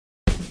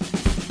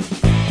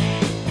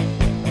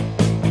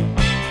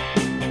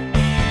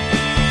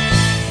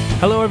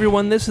Hello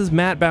everyone, this is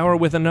Matt Bauer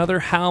with another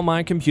How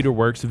My Computer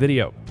Works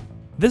video.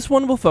 This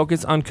one will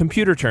focus on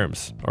computer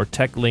terms, or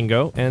tech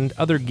lingo, and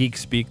other geek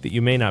speak that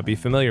you may not be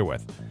familiar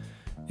with.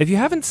 If you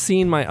haven't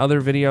seen my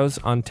other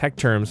videos on tech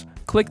terms,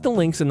 click the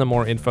links in the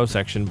More Info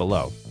section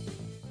below.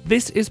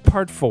 This is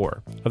part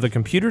 4 of the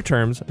Computer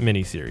Terms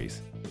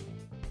mini-series.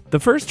 The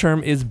first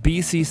term is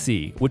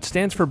BCC, which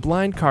stands for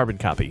Blind Carbon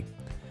Copy.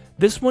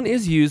 This one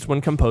is used when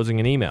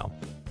composing an email.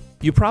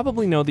 You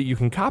probably know that you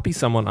can copy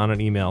someone on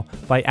an email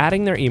by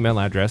adding their email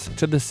address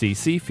to the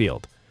CC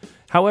field.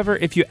 However,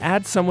 if you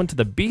add someone to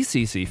the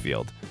BCC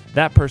field,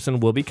 that person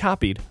will be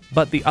copied,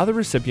 but the other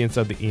recipients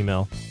of the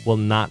email will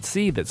not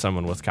see that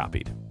someone was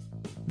copied.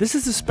 This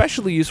is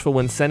especially useful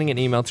when sending an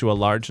email to a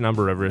large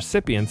number of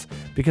recipients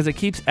because it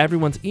keeps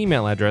everyone's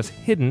email address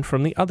hidden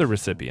from the other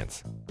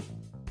recipients.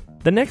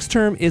 The next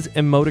term is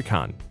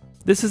Emoticon.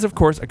 This is of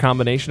course a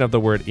combination of the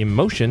word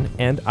emotion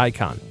and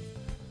icon.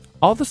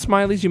 All the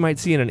smileys you might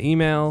see in an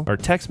email, or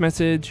text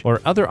message,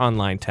 or other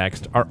online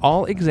text are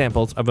all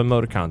examples of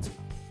emoticons.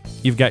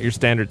 You've got your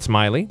standard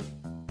smiley,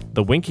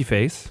 the winky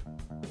face,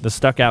 the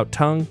stuck-out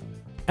tongue,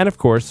 and of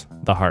course,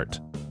 the heart.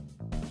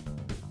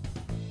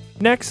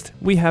 Next,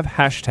 we have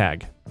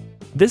hashtag.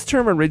 This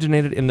term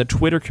originated in the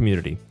Twitter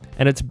community,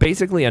 and it's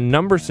basically a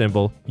number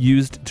symbol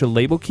used to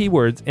label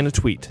keywords in a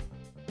tweet.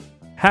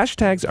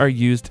 Hashtags are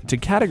used to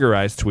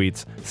categorize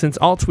tweets since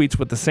all tweets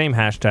with the same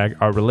hashtag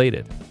are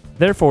related.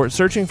 Therefore,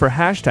 searching for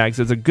hashtags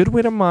is a good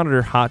way to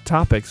monitor hot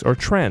topics or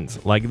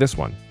trends like this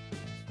one.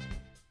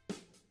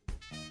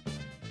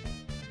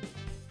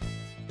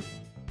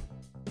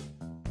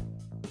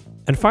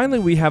 And finally,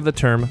 we have the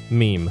term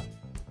meme.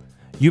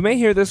 You may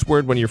hear this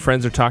word when your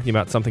friends are talking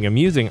about something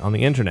amusing on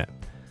the internet.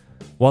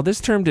 While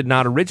this term did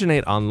not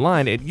originate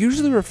online, it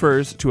usually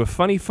refers to a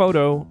funny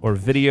photo or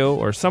video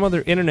or some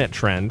other internet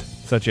trend,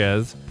 such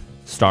as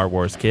Star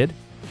Wars Kid,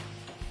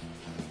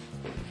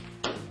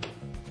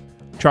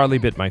 Charlie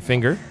Bit My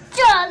Finger,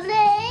 Charlie,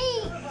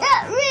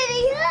 that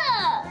really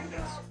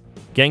hurts.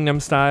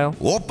 Gangnam Style,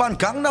 Oppan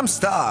Gangnam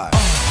Style.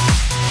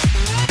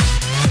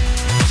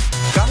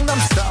 Gangnam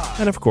Style.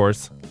 and of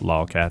course,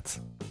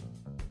 lolcats.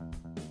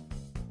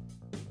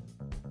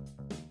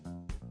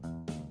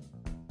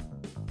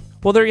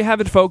 Well, there you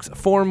have it, folks.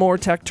 4 more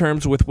tech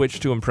terms with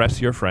which to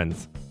impress your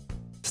friends.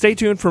 Stay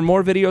tuned for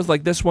more videos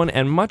like this one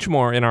and much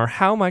more in our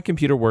How My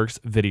Computer Works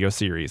video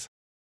series.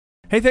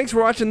 Hey, thanks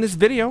for watching this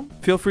video.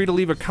 Feel free to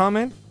leave a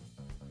comment,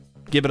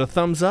 give it a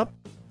thumbs up,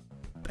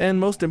 and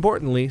most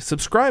importantly,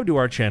 subscribe to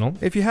our channel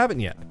if you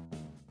haven't yet.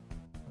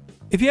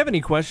 If you have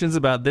any questions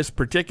about this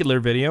particular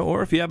video,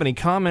 or if you have any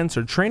comments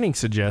or training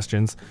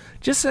suggestions,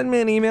 just send me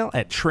an email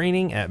at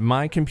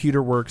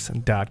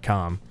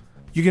training@mycomputerworks.com.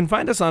 You can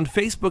find us on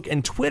Facebook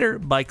and Twitter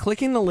by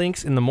clicking the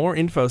links in the More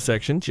Info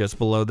section just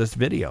below this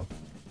video.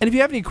 And if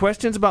you have any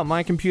questions about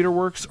My Computer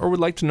Works or would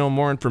like to know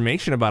more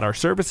information about our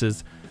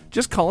services,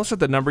 just call us at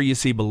the number you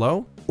see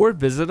below or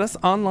visit us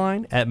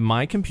online at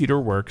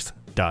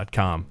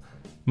mycomputerworks.com.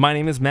 My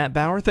name is Matt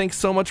Bauer. Thanks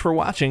so much for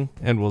watching,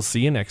 and we'll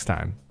see you next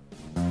time.